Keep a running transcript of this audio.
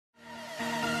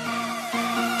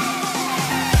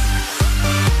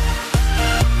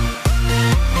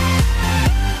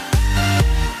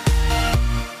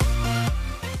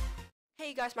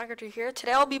guys, Minecraft here.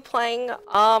 Today I'll be playing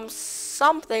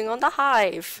something on the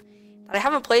Hive that I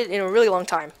haven't played in a really long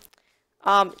time.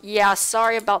 Yeah,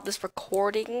 sorry about this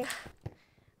recording.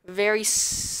 Very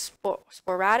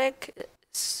sporadic.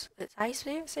 Is how you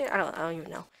say it? I don't even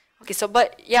know. Okay, so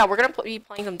but yeah, we're gonna be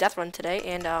playing some Death Run today,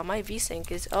 and my VSync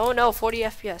is 40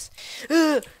 FPS.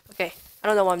 Okay, I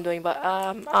don't know what I'm doing, but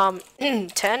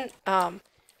 10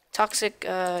 toxic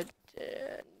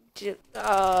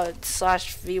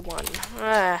slash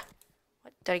V1.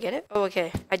 What, did I get it? Oh,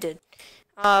 okay, I did.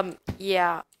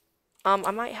 Yeah.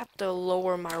 I might have to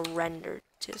lower my render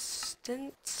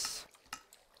distance.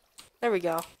 There we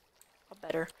go.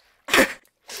 Better.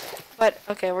 But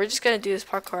okay, we're just gonna do this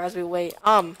parkour as we wait.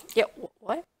 Yeah.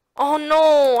 What? Oh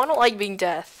no! I don't like being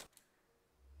death.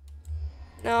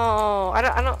 No, I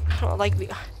don't like being.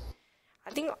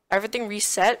 I think everything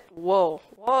reset. Whoa.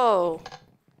 Whoa.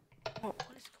 What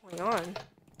is going on?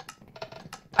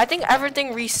 I think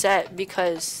everything reset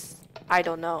because I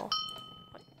don't know.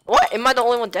 What? Am I the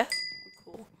only one deaf?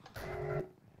 Cool.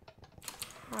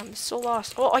 I'm so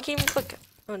lost. Oh, I can't even click.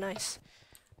 Oh, nice.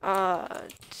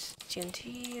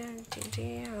 TNT.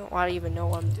 Oh, I don't even know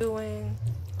what I'm doing.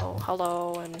 Oh,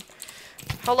 hello and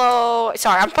hello.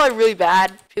 Sorry, I'm probably really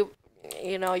bad. People,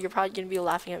 you know, you're probably gonna be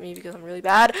laughing at me because I'm really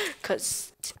bad.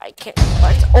 Cause I can't.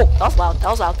 Oh, that was loud.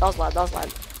 That was loud. That was loud. That was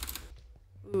loud.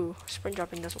 Ooh, sprint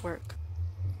dropping doesn't work.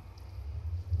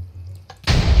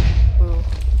 Ooh,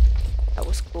 that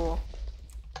was cool.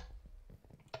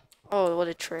 Oh, what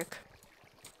a trick.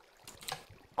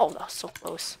 Oh, that was so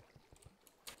close.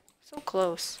 So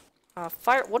close.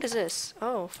 Fire, what is this?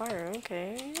 Oh, fire,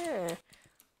 okay, yeah.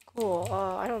 Cool,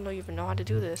 I don't even know how to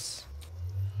do this.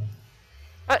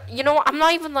 You know what, I'm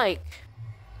not even like,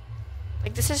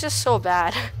 this is just so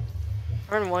bad.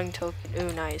 Earn 1 token,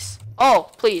 ooh, nice.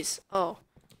 Oh, please, oh.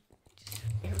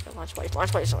 Here we go, launch place.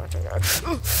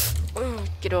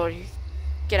 Get over here.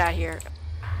 Get out of here.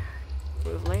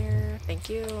 Move layer, thank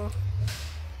you.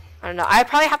 I don't know, I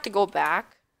probably have to go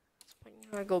back.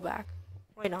 I go back.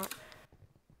 Why not?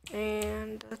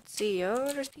 And let's see.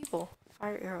 Oh, there's people.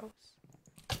 Fire arrows.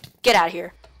 Get out of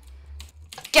here.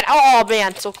 Get out. Oh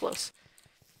man, so close.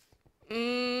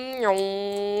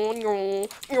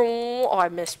 Oh, I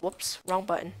missed. Whoops, wrong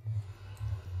button.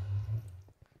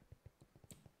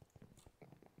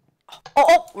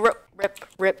 Oh,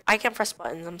 rip. I can't press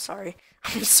buttons. I'm sorry.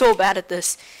 I'm so bad at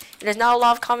this. And there's not a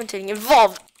lot of commentating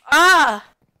involved. Ah!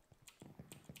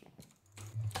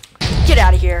 Get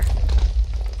out of here.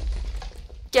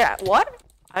 Yeah, what?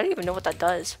 I don't even know what that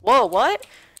does. Whoa, what?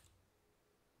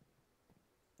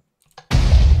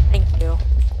 Thank you.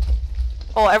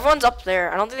 Oh, everyone's up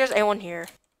there. I don't think there's anyone here.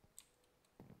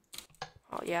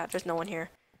 Oh, yeah, there's no one here.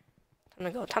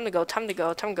 Time to go.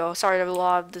 Sorry, there's a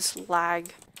lot of this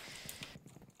lag.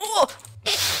 Oh!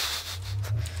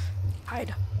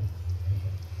 Hide.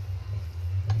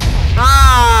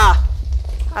 Ah!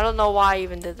 I don't know why I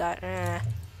even did that.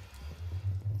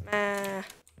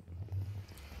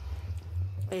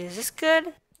 Wait, is this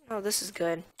good? No, this is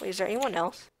good. Wait, is there anyone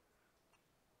else?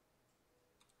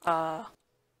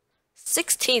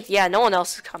 16th. Yeah, no one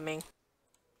else is coming.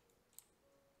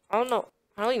 I don't know.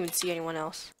 I don't even see anyone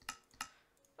else.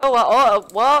 Oh, well,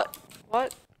 what?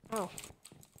 What? Oh.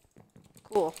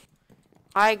 Cool.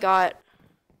 I got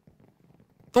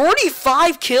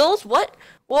 45 kills? What?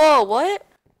 Whoa, what?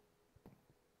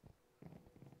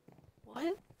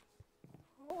 What?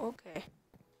 Oh, okay.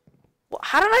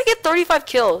 How did I get 35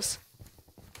 kills?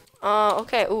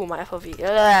 Okay. Ooh, my FOV.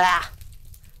 Ugh.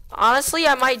 Honestly,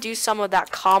 I might do some of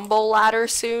that combo ladder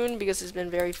soon because it's been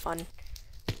very fun.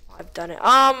 I've done it.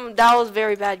 That was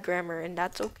very bad grammar, and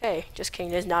that's okay. Just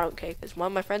kidding, it's not okay because one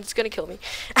of my friends is gonna kill me.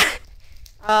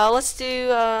 Let's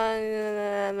do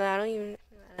I don't even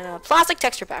plastic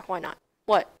texture pack. Why not?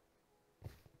 What?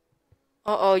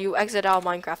 Oh, you exit out of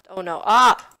Minecraft. Oh no.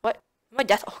 Ah, what? Am I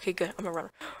death? Okay, good. I'm a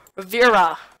runner.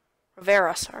 Rivera,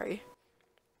 sorry.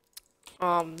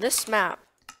 This map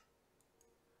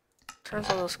turns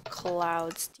on those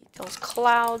clouds, details,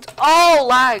 clouds. Oh,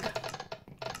 lag.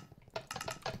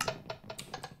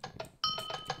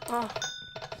 Oh.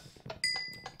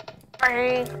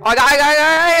 Bang.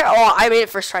 Oh, I made it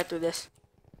first try through this.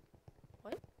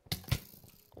 What?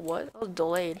 What? That was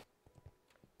delayed.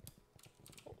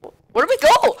 Where did we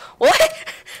go? What?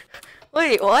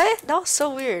 Wait, what? That was so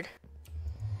weird.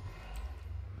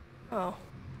 Oh.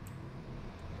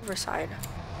 Riverside.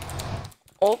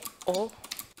 Oh.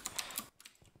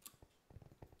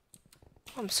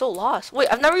 I'm so lost. Wait,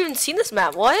 I've never even seen this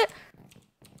map. What?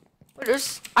 Wait,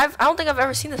 I don't think I've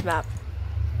ever seen this map.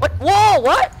 What? Whoa,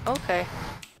 what? Okay.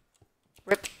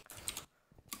 Rip.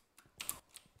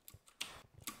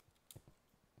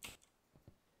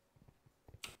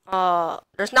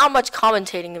 There's not much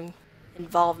commentating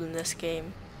involved in this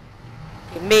game.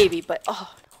 Okay, maybe, but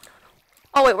oh no, no, no.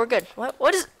 Oh wait, we're good.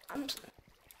 What is?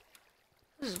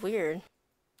 This is weird.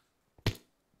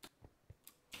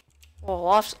 Oh,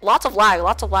 lots of lag.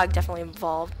 Lots of lag definitely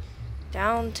involved.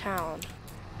 Downtown.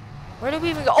 Where did we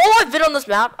even go? Oh, I've been on this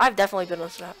map. I've definitely been on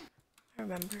this map. I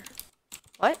remember.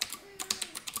 What?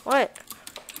 What?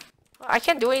 I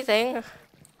can't do anything.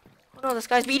 Oh no, this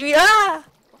guy's beating me. Ah!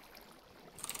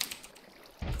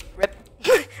 Rip.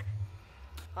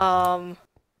 My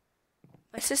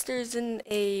sister's in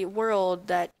a world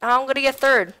that I'm gonna get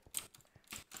third.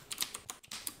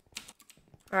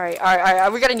 Alright.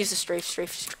 We gotta use the strafe.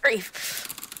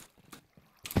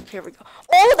 Here we go.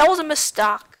 Oh, that was a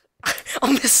misstock. A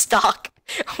misstock.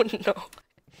 Oh no.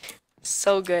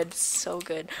 So good.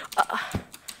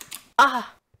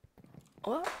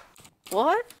 What?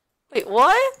 What? Wait,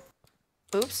 what?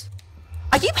 Oops.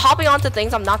 I keep hopping onto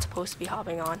things I'm not supposed to be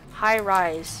hopping on. High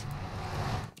rise.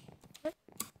 What?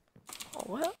 Oh,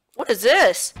 what? What is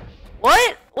this?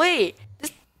 What? Wait.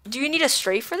 Do you need a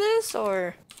strafe for this,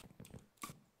 or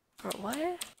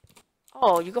what?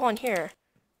 Oh, you go on here.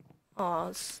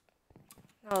 Oh,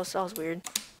 that was weird.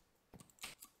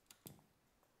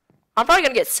 I'm probably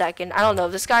gonna get second. I don't know.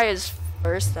 If this guy is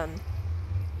first, then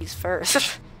he's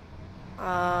first.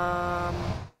 I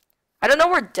don't know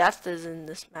where death is in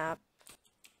this map.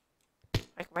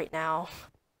 Like right now.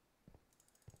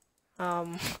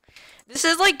 This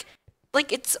is like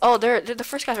it's, oh, they're the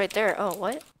first guy's right there. Oh,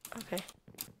 what? Okay.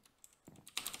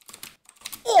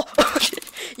 Oh, okay.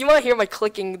 You might hear my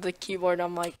clicking the keyboard.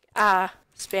 I'm like,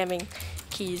 spamming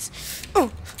keys.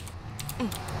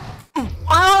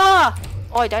 Ah!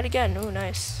 Oh, I died again. Oh,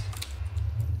 nice.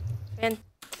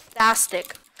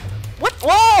 Fantastic. What?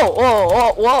 Whoa!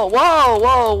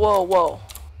 Whoa!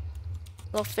 A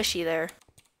little fishy there.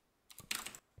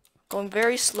 Going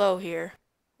very slow here.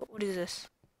 What is this?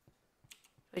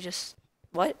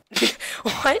 What?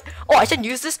 What? Oh, I should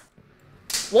use this?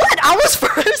 What? I was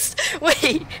first?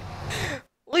 Wait,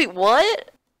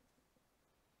 what?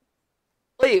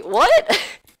 Wait, what?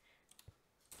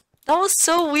 That was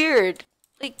so weird.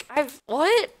 Like,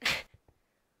 what?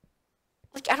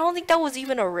 Like, I don't think that was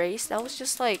even a race. That was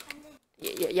just like,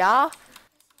 yeah?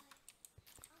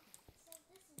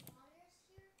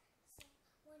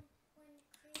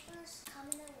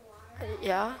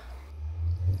 Yeah?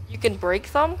 You can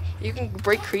break them? You can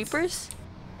break creepers?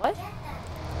 What?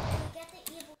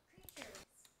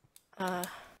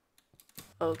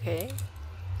 Okay.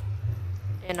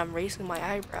 And I'm raising my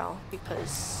eyebrow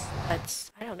because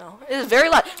that's, I don't know. It's very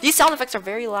loud. These sound effects are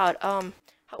very loud.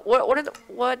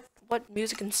 What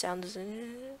music and sound is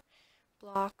it?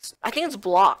 Blocks. I think it's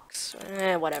blocks.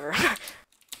 Whatever.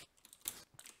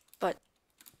 But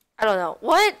I don't know.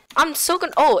 What? I'm so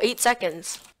good. Oh, 8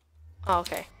 seconds. Oh,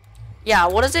 okay. Yeah,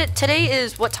 what is it? Today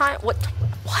is what time?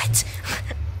 What?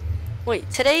 Wait,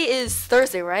 today is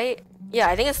Thursday, right? Yeah,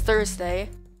 I think it's Thursday.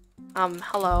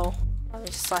 Hello.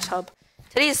 /hub.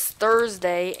 Today is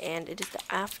Thursday, and it is the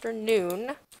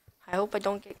afternoon. I hope I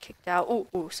don't get kicked out. Ooh,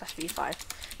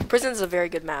 /v5. Prison is a very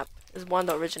good map. It's one of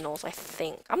the originals, I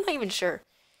think. I'm not even sure.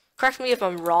 Correct me if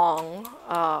I'm wrong.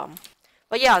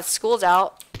 But yeah, school's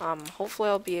out. Hopefully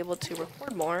I'll be able to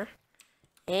record more.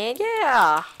 And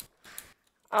yeah.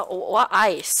 What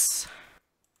ice?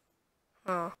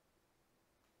 I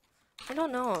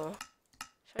don't know.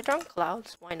 Should I turn on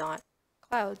clouds? Why not?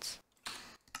 Clouds.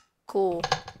 Cool.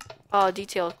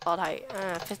 Detailed cloud height.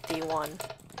 51.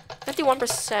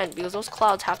 51% because those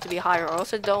clouds have to be higher or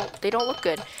else they don't look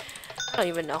good. I don't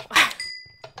even know.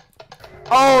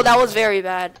 Oh, that was very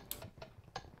bad.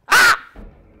 Ah!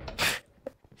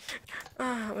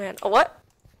 Oh man. Oh, what?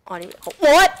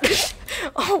 What?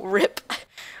 Oh, rip.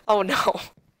 Oh no.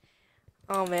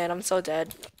 Oh man, I'm so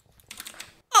dead.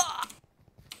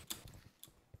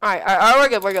 Alright, we're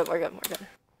good.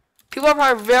 People are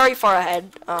probably very far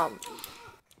ahead.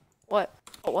 What?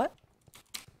 Oh, what?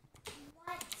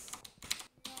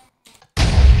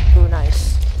 Ooh,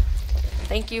 nice.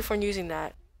 Thank you for using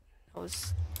that. That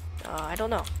was, I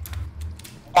don't know.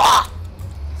 Ah!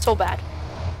 So bad.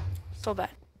 So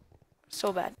bad.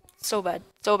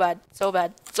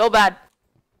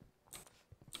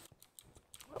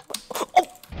 Oh!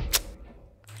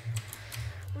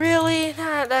 Really?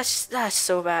 Nah, that's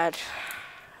so bad.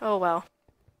 Oh well.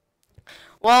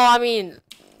 Well, I mean,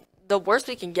 the worst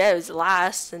we can get is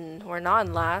last, and we're not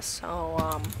in last,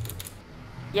 so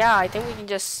yeah, I think we can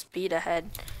just speed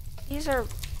ahead. These are,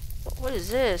 what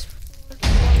is this? What's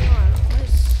going on?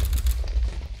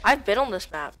 I've been on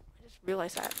this map. I just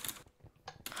realized that.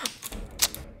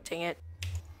 Dang it.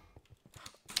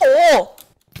 Oh!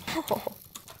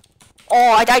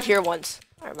 Oh, I died here once.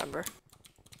 I remember.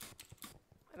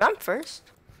 I'm first.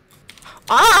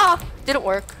 Ah! Didn't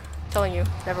work. I'm telling you,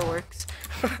 never works.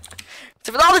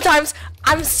 So for all the times,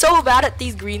 I'm so bad at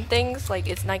these green things. Like,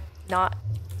 it's like not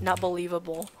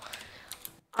believable.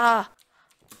 Ah.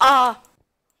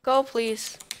 Go,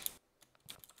 please.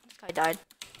 This guy died.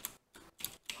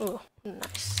 Oh,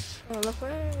 nice. Oh, look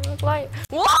like.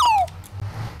 Whoa!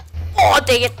 Oh,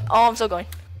 dang it. Oh, I'm still going.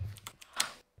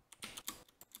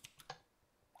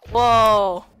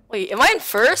 Whoa. Wait, am I in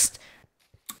first?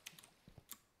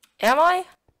 Am I?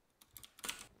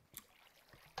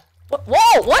 What?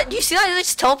 Whoa, what? Do you see that? It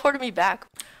just teleported me back.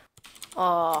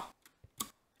 Am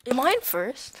I in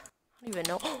first? I don't even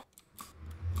know.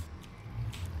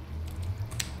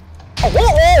 Oh,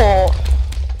 whoa!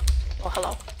 Oh,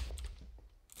 hello.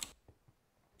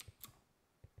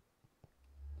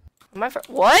 Am I first?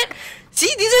 What?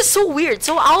 See, these are so weird.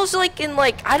 So I was like in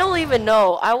like, I don't even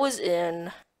know. I was in,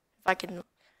 if I can,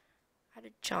 how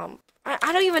to jump.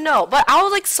 I don't even know. But I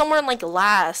was like somewhere in like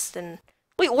last and,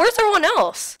 wait, where's everyone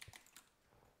else?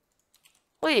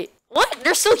 Wait, what?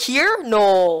 They're still here?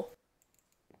 No.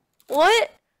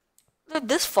 What? They're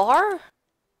this far?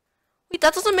 Wait,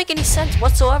 that doesn't make any sense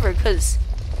whatsoever, because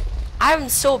I'm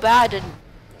so bad and...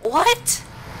 What?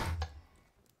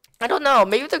 I don't know.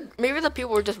 Maybe the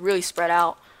people were just really spread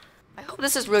out. I hope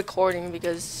this is recording,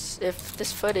 because if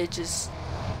this footage is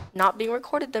not being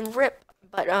recorded, then rip.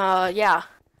 But, yeah.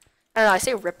 I don't know, I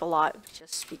say rip a lot,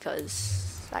 just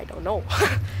because I don't know.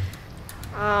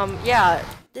 Yeah,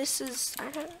 this is...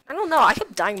 I don't know. I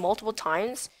kept dying multiple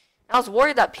times. I was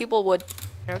worried that people would...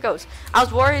 There it goes. I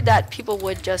was worried that people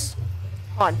would just...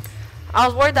 Hold on. I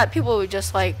was worried that people would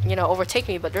just, like, you know, overtake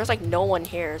me, but there's, like, no one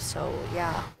here, so,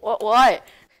 yeah. What?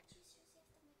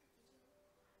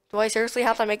 Do I seriously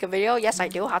have to make a video? Yes, I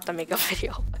do have to make a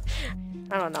video.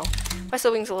 I don't know. My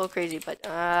siblings are a little crazy, but,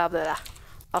 blah, blah.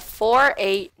 A 4,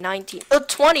 8, 19... A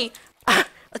 20! A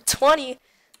 20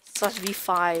 slash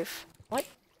V5. What?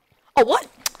 Oh, what?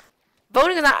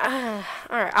 Voting is not...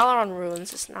 Alright, Out on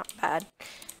Ruins is not bad.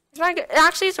 It's not good.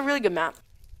 Actually, it's a really good map.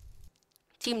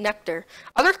 Team Nectar.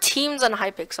 Other teams on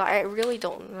Hypixel, so I really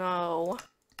don't know.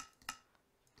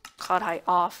 COD High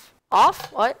off.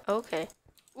 Off? What? Okay.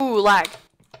 Ooh, lag.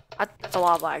 That's a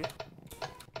lot of lag.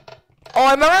 Oh,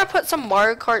 I remember I put some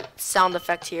Mario Kart sound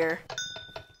effect here.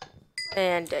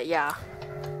 And, yeah.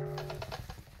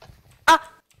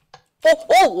 Ah!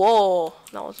 Oh, whoa!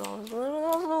 That was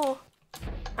a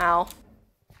ow.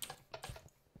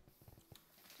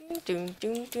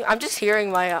 I'm just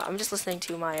hearing my, I'm just listening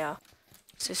to my,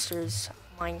 sister's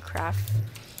Minecraft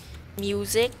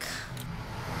music.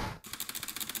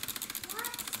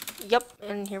 Yep,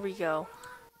 and here we go.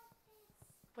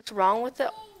 What's wrong with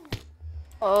it?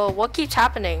 Oh, what keeps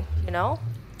happening, you know?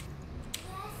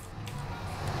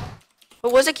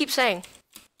 But what does it keep saying?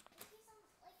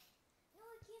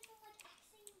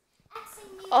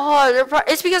 Oh,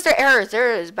 it's because they're errors.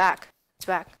 There it is, back. It's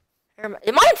back. Am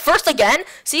I in first again?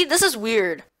 See, this is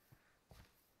weird.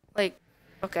 Like,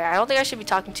 okay, I don't think I should be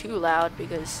talking too loud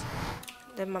because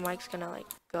then my mic's gonna, like,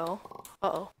 go.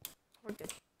 Uh-oh. We're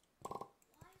good.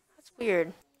 That's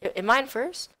weird. Am I in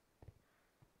first?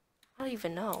 I don't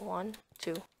even know. 1,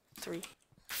 2, 3,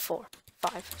 4,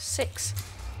 5, 6.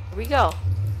 Here we go.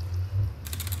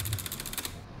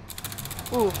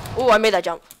 Ooh, I made that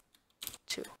jump.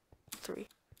 2, 3,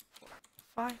 4,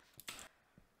 5.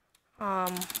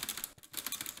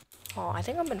 Oh, I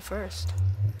think I'm in first.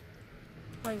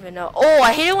 I don't even know. Oh,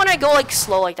 I hate it when I go like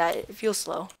slow like that. It feels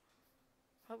slow.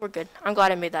 But we're good. I'm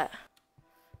glad I made that.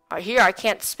 Alright, here I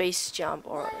can't space jump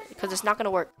or because it's not gonna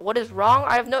work. What is wrong?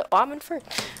 I have no. Oh, I'm in first.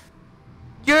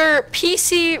 Your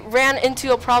PC ran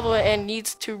into a problem and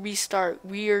needs to restart.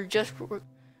 We're just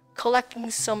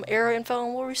collecting some error info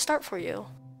and we'll restart for you.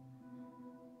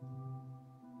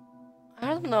 I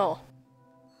don't know.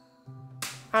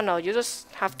 I don't know. You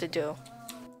just have to do.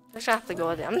 You just have to go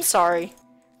with it. I'm sorry.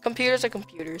 Computers are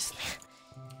computers.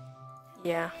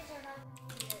 Yeah.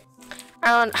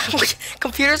 I don't.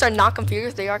 Computers are not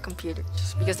computers. They are computers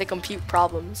just because they compute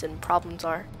problems and problems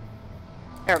are.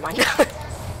 Never mind.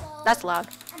 That's loud.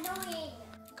 Annoying.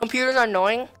 Computers are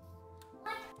annoying.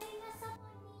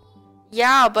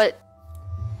 Yeah, but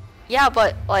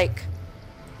like,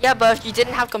 yeah, but if you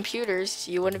didn't have computers,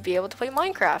 you wouldn't be able to play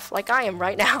Minecraft like I am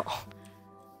right now.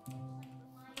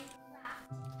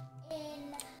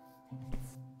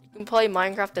 You can play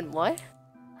Minecraft in what?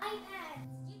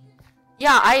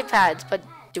 Yeah, iPads, but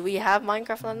do we have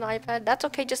Minecraft on the iPad? That's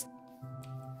okay, just...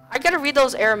 I gotta read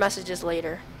those error messages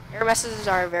later. Error messages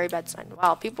are a very bad sign.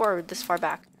 Wow, people are this far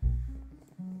back.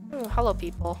 Ooh, hello,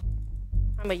 people.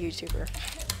 I'm a YouTuber.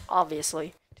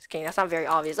 Obviously. Just kidding, that's not very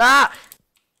obvious. Ah!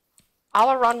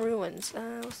 I'll run ruins.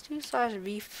 Let's do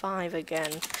 /V5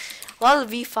 again. A lot of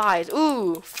V5s.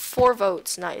 Ooh, 4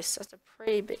 votes. Nice. That's a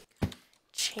pretty big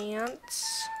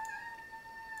chance.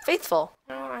 Faithful.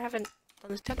 No, I haven't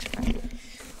done this texture pack.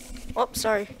 Oh,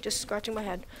 sorry. Just scratching my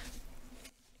head.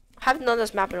 I haven't done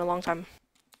this map in a long time.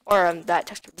 Or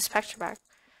this texture pack.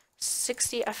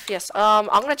 60 FPS. I'm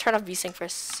gonna turn off VSync for a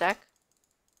sec.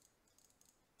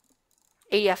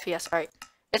 80 FPS. Alright.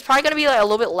 It's probably gonna be like a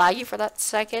little bit laggy for that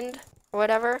second or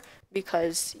whatever,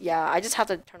 because yeah, I just have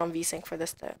to turn on VSync for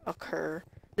this to occur.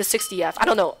 The 60 I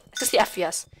don't know, 60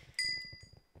 FPS.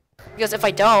 Because if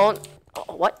I don't,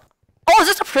 oh, what? Oh, is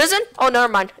this a prison? Oh,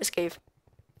 never mind, it's cave.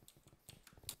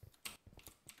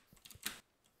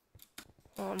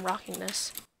 Oh, I'm rocking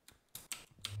this.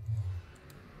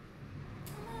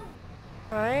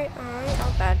 Alright,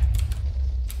 not bad.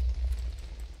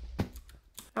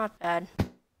 Not bad.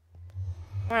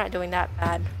 We're not doing that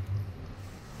bad.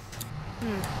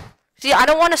 See, I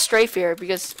don't want to strafe here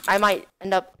because I might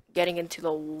end up getting into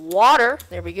the water.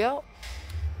 There we go.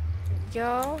 There we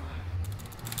go.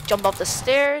 Jump up the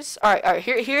stairs. Alright,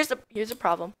 here's the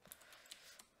problem.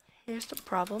 Here's the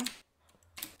problem.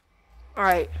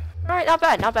 Alright, not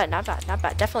bad.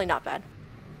 Definitely not bad.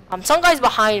 Some guys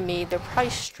behind me, they're probably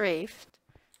strafed.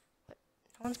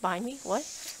 No one's behind me? What?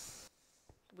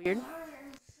 Weird.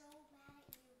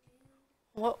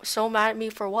 What? So mad at me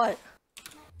for what?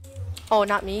 Oh,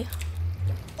 not me.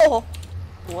 Oh,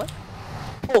 what?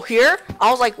 Oh, here? I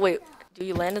was like, wait, do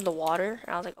you land in the water?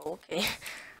 And I was like, oh, okay.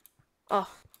 Oh,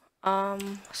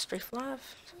 strafe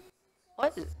left.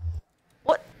 What?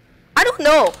 What? I don't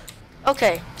know.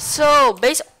 Okay, so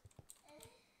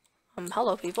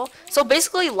hello people. So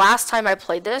basically, last time I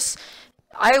played this,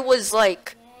 I was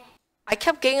like, I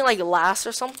kept getting like last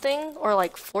or something, or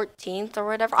like 14th or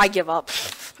whatever. I give up.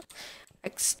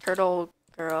 Ex-turtle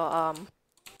girl,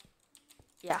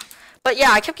 yeah. But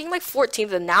yeah, I kept getting like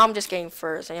 14th, and now I'm just getting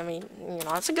first. I mean, you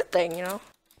know, it's a good thing, you know.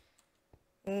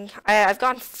 I've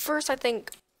gone first, I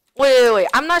think. Wait.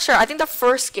 I'm not sure. I think the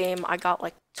first game I got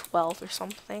like 12th or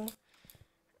something.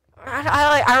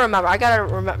 I remember. I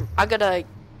gotta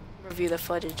review the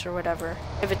footage or whatever,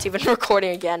 if it's even recording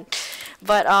again.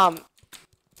 But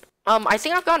I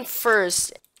think I've gone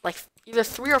first like either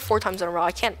 3 or 4 times in a row.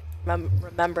 I can't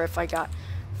remember if I got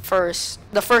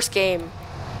the first game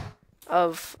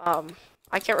of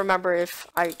I can't remember if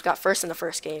I got first in the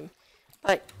first game,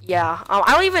 but yeah,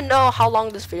 I don't even know how long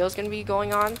this video is gonna be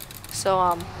going on, so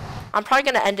I'm probably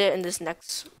gonna end it in this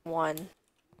next one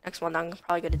I'm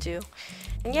probably gonna do.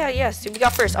 And yeah, so we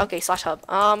got first. Okay, /hub.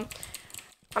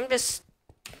 I'm just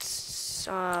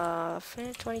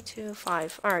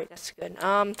 22.5. All right, that's good.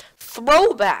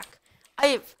 Throwback.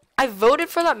 I voted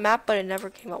for that map, but it never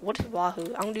came up. What is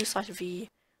Wahoo? I'm gonna do /V.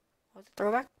 What's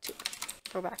throwback?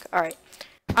 Throwback. All right.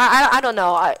 I don't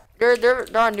know. There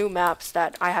are new maps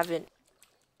that I haven't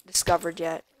discovered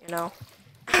yet. You know,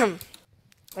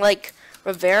 like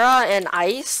Rivera and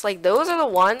Ice. Like those are the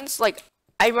ones. Like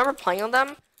I remember playing on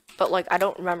them, but like I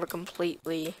don't remember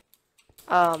completely.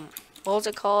 What was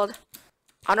it called?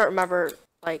 I don't remember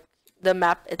like the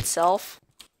map itself.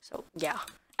 So yeah,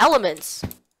 Elements.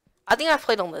 I think I've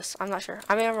played on this. I'm not sure.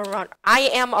 I am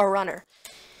a runner.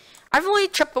 I've only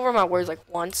tripped over my words like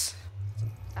once.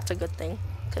 That's a good thing,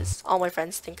 because all my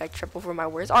friends think I trip over my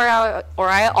words, or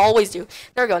I always do.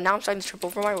 There we go. Now I'm starting to trip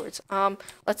over my words.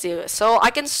 Let's see. So I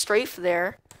can strafe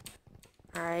there.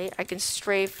 All right, I can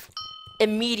strafe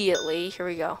immediately. Here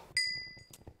we go.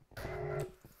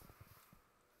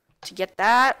 To get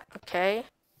that, okay.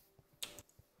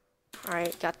 All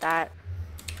right, got that.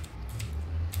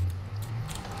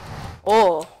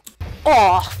 Oh,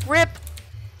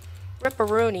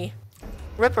 Rip-a-rooney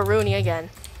again.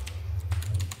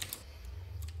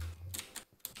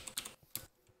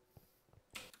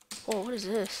 Oh, what is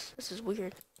this? This is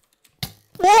weird.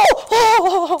 Whoa!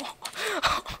 Oh!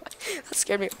 That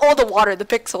scared me. Oh, the water, the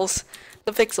pixels.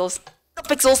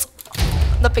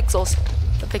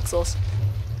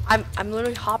 I'm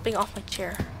literally hopping off my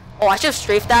chair. Oh, I should have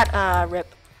strafed that.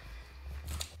 Rip.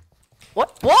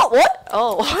 What?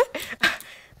 Oh, what?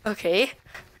 Okay. I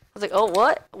was like, oh,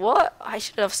 what? I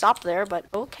should have stopped there, but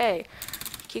okay.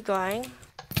 Keep going.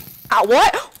 Ah,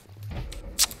 what?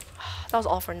 That was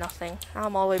all for nothing. Now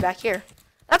I'm all the way back here.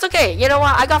 That's okay. You know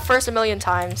what? I got first a million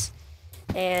times.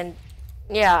 And,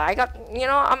 yeah,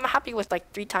 I'm happy with, like,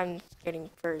 3 times getting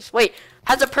first. Wait,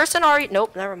 has a person already...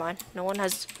 Nope, never mind. No one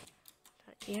has...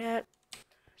 yet.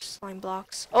 Slime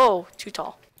blocks. Oh, too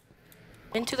tall.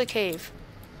 Into the cave.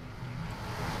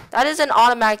 That is an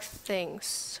automatic thing,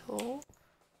 so...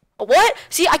 What?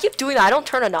 See, I keep doing that. I don't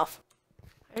turn enough.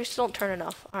 I just don't turn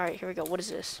enough. Alright, here we go. What is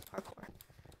this? Parkour.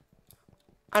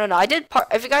 I don't know. I did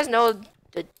if you guys know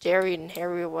the Jerry and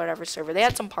Harry or whatever server, they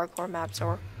had some parkour maps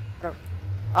or whatever.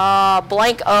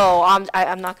 Blank O.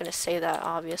 I'm not gonna say that,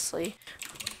 obviously.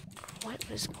 What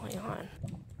is going on?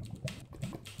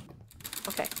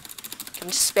 Okay. I'm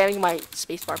just spamming my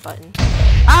spacebar button.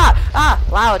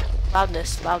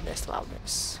 Loudness.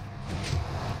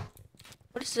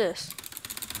 What is this?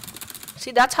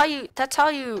 See, that's how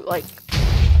you like.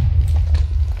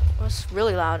 It was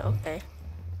really loud. Okay.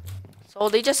 So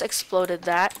they just exploded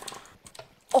that.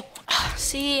 Oh,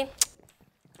 see,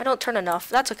 I don't turn enough.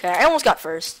 That's okay. I almost got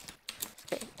first.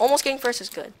 Okay, almost getting first is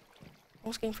good.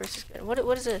 Almost getting first is good. What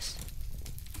is this?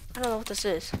 I don't know what this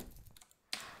is.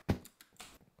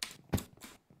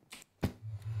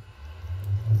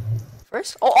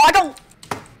 First? Oh, I don't.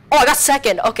 Oh, I got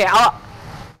second. Okay, huh?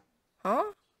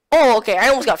 Oh, okay. I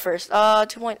almost got first.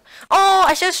 2 point. Oh,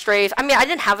 I should have strafed. I mean, I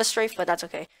didn't have a strafe, but that's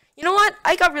okay. You know what?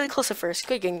 I got really close to first.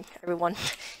 Good game, everyone.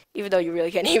 Even though you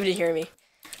really can't even hear me.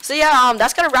 So yeah,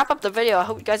 that's gonna wrap up the video. I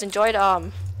hope you guys enjoyed.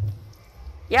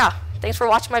 Yeah. Thanks for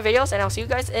watching my videos, and I'll see you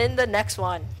guys in the next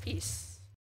one. Peace.